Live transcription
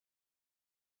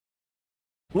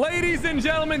Ladies and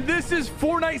gentlemen, this is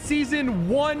Fortnite Season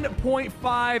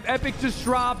 1.5. Epic just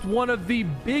dropped one of the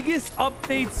biggest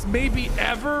updates maybe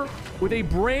ever with a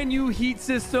brand new heat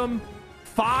system,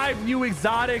 5 new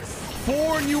exotics,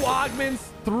 4 new augments,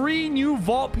 3 new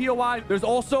vault POI. There's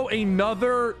also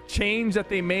another change that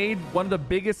they made, one of the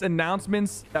biggest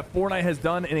announcements that Fortnite has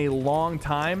done in a long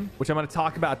time, which I'm going to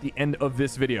talk about at the end of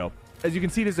this video. As you can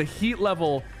see, there's a heat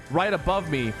level right above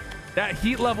me. That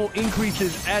heat level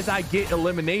increases as I get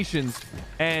eliminations,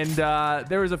 and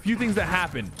there is a few things that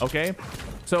happen. Okay,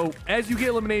 so as you get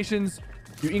eliminations,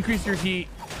 you increase your heat.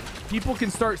 People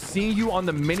can start seeing you on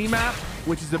the mini map,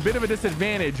 which is a bit of a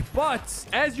disadvantage, but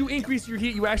as you increase your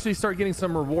heat, you actually start getting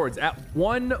some rewards. At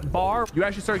 1 bar, you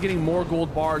actually start getting more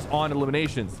gold bars on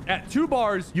eliminations. At 2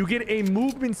 bars, you get a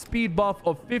movement speed buff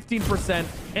of 15%,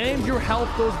 and your health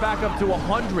goes back up to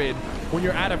 100 when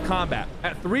you're out of combat.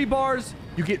 At 3 bars,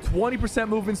 you get 20%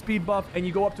 movement speed buff, and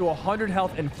you go up to 100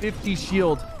 health and 50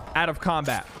 shield out of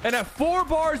combat. And at 4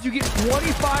 bars, you get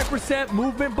 25%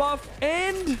 movement buff,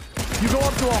 and you go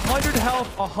up to 100 health,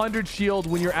 100 shield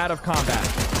when you're out of combat.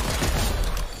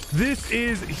 This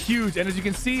is huge. And as you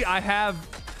can see, I have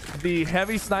the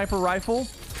heavy sniper rifle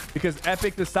because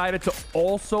Epic decided to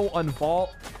also unvault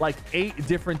like 8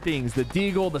 different things. The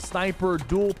deagle, the sniper,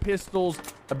 dual pistols,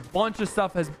 a bunch of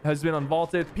stuff has been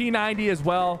unvaulted. P90 as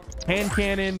well, hand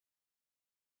cannon.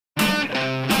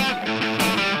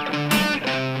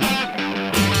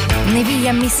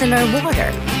 Nivea Micellar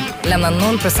Water lämnar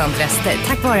 0% rester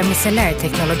tack vare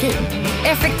micellärteknologin.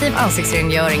 Effektiv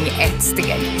ansiktsrengöring i ett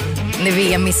steg.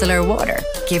 Nivea Micellar Water.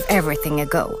 Give everything a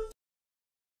go.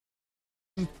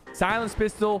 Silence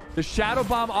pistol. The shadow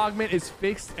bomb augment is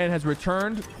fixed and has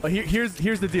returned. But here's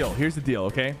the deal. Here's the deal.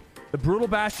 Okay, the brutal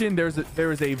bastion.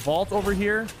 There is a vault over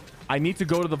here. I need to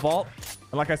go to the vault.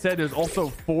 And like I said, there's also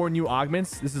 4 new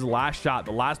augments. This is last shot.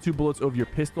 The last 2 bullets of your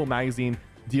pistol magazine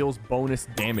deals bonus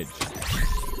damage.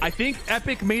 I think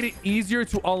Epic made it easier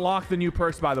to unlock the new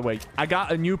perks, by the way. I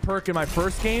got a new perk in my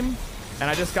first game, and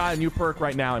I just got a new perk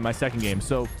right now in my second game.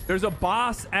 So there's a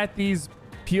boss at these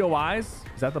POIs.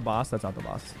 Is that the boss? That's not the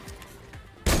boss.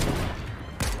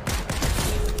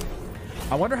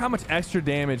 I wonder how much extra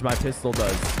damage my pistol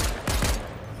does.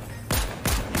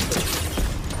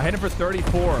 I hit him for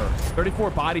 34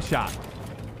 body shot.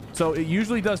 So it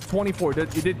usually does 24.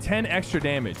 It did 10 extra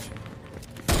damage.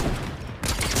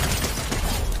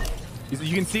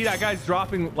 You can see that guy's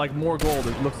dropping like more gold.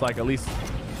 It looks like, at least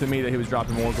to me, that he was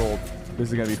dropping more gold.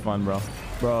 This is gonna be fun, bro.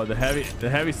 Bro, the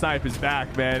heavy snipe is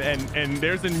back, man. And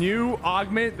there's a new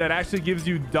augment that actually gives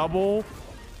you double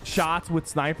shots with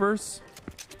snipers.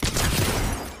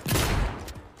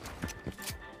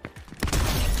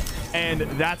 And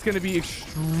that's going to be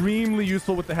extremely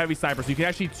useful with the heavy sniper. So you can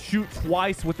actually shoot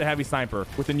twice with the heavy sniper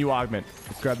with the new augment.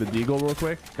 Let's grab the deagle real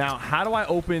quick. Now, how do I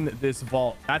open this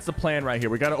vault? That's the plan right here.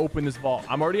 We got to open this vault.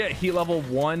 I'm already at heat level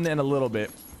 1 and a little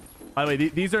bit. By the way,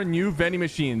 these are new vending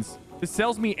machines. This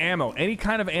sells me ammo. Any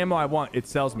kind of ammo I want, it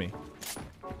sells me.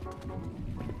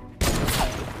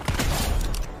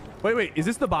 Wait. Is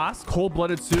this the boss?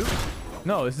 Cold-blooded suit?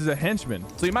 No, this is a henchman.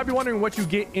 So you might be wondering what you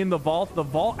get in the vault. The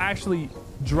vault actually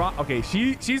drop. Okay,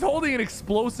 she's holding an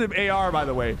explosive AR, by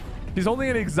the way. She's holding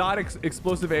an exotic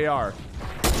explosive AR.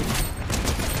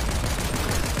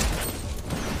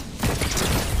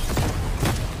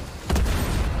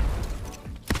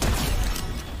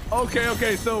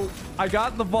 Okay, so I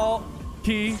got the vault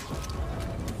key.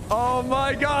 Oh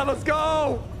my god, let's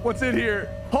go. What's in here?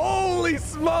 Holy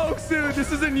smokes, dude.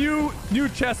 This is a new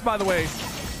chest, by the way.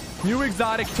 New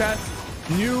exotic chest.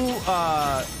 New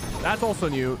that's also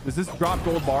new. Does this drop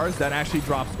gold bars? That actually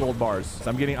drops gold bars.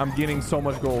 So I'm getting so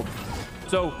much gold.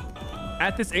 So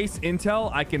at this ace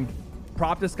intel, I can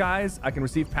prop disguise. I can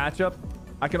receive patch up.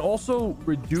 I can also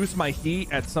reduce my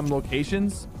heat at some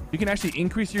locations. You can actually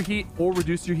increase your heat or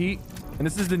reduce your heat. And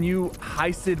this is the new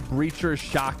Heisted Breacher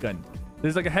shotgun.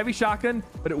 There's like a heavy shotgun,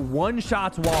 but it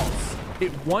one-shots walls.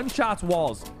 It one-shots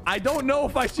walls. I don't know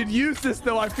if I should use this,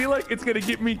 though. I feel like it's going to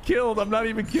get me killed. I'm not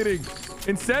even kidding.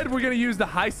 Instead, we're going to use the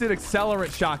Heisted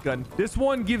Accelerant shotgun. This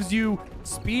one gives you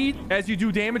speed. As you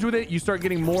do damage with it, you start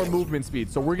getting more movement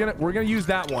speed. So we're gonna use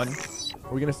that one.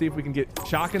 We're going to see if we can get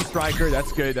Shotgun Striker.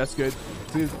 That's good. That's good.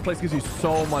 This place gives you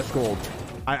so much gold.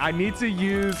 I need to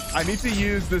use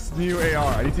this new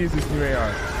AR. I need to use this new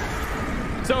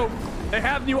AR. So they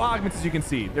have new augments, as you can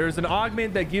see. There's an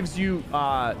augment that gives you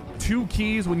 2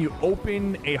 keys when you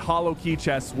open a hollow key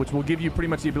chest, which will give you pretty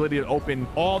much the ability to open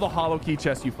all the hollow key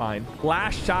chests you find.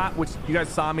 Last shot, which you guys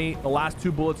saw me, the last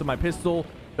 2 bullets of my pistol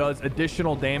does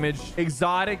additional damage.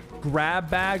 Exotic grab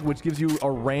bag, which gives you a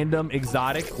random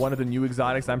exotic, one of the new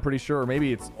exotics, I'm pretty sure, or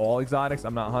maybe it's all exotics,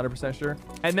 I'm not 100% sure.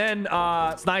 And then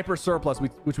sniper surplus,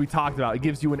 which we talked about. It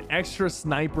gives you an extra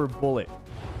sniper bullet.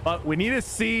 But we need to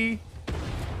see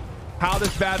how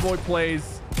this bad boy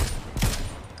plays.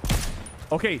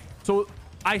 Okay, so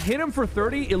I hit him for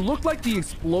 30. It looked like the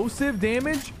explosive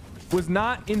damage was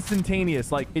not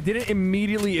instantaneous. Like, it didn't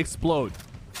immediately explode.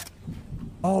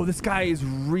 Oh, this guy is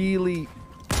really...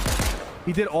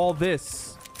 He did all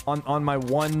this on my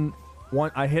one.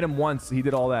 I hit him once. He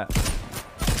did all that.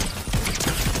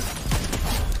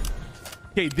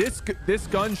 Okay, this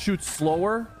gun shoots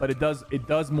slower, but it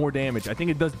does more damage. I think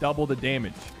it does double the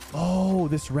damage. Oh,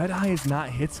 this red eye is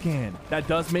not hit scan. That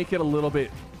does make it a little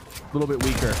bit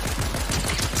weaker.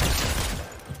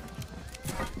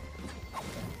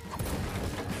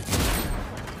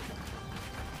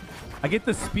 I get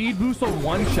the speed boost on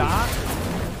one shot.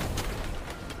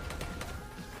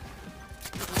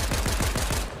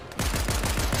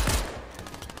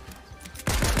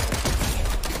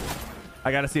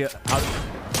 I gotta see it.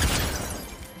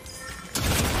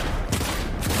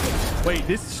 Wait,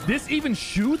 this even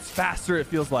shoots faster, it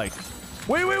feels like.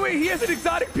 Wait. He has an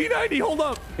exotic P90. Hold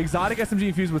up. Exotic SMG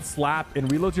infused with slap and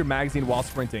reloads your magazine while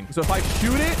sprinting. So if I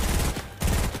shoot it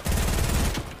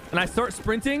and I start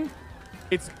sprinting,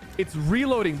 it's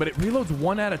reloading, but it reloads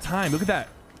one at a time. Look at that.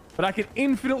 But I can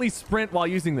infinitely sprint while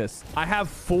using this. I have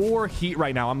 4 heat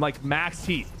right now. I'm like max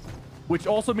heat, which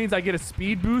also means I get a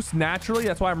speed boost naturally.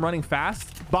 That's why I'm running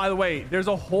fast. By the way, there's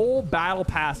a whole battle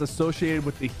pass associated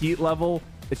with the heat level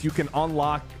that you can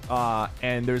unlock,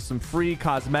 and there's some free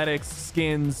cosmetics,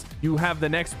 skins. You have the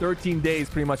next 13 days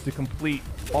pretty much to complete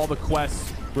all the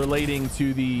quests relating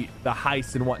to the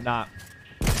heist and whatnot.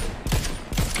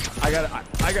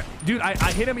 Dude,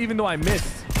 I hit him even though I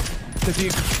missed.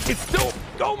 It's still,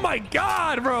 oh my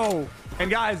God, bro.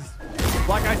 And guys,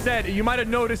 like I said, you might have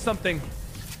noticed something.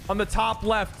 On the top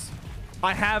left,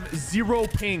 I have 0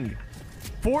 ping.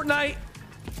 Fortnite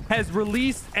has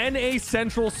released NA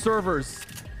Central servers.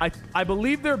 I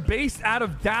believe they're based out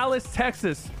of Dallas,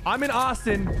 Texas. I'm in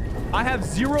Austin. I have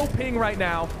 0 ping right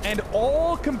now. And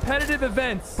all competitive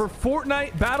events for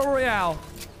Fortnite Battle Royale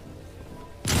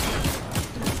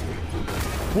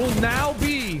will now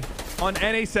be on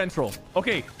NA Central.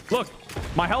 Okay, look.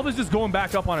 My health is just going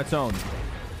back up on its own.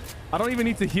 I don't even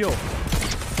need to heal.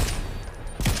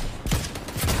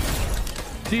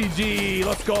 GG.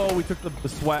 Let's go. We took the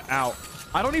sweat out.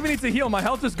 I don't even need to heal. My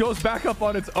health just goes back up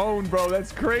on its own, bro.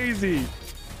 That's crazy.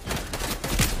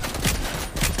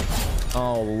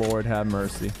 Oh, Lord have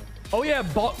mercy. Oh, yeah.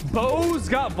 Bows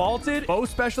got vaulted. Bow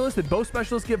specialist. Did bow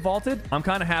specialist get vaulted? I'm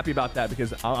kind of happy about that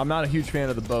because I'm not a huge fan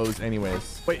of the bows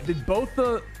anyways. Wait, did both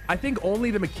the... I think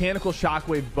only the mechanical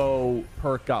shockwave bow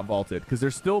perk got vaulted because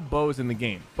there's still bows in the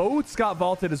game. Boats got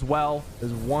vaulted as well.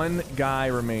 There's one guy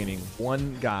remaining.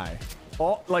 One guy.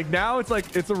 Like now it's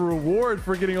like it's a reward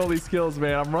for getting all these kills,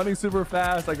 man. I'm running super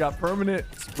fast. I got permanent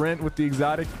sprint with the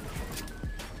exotic.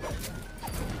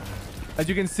 As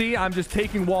you can see, I'm just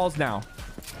taking walls now.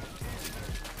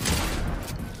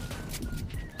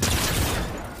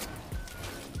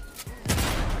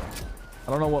 I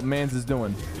don't know what Mans is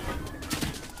doing.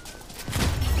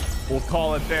 We'll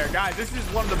call it there. Guys, this is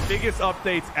one of the biggest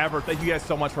updates ever. Thank you guys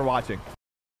so much for watching.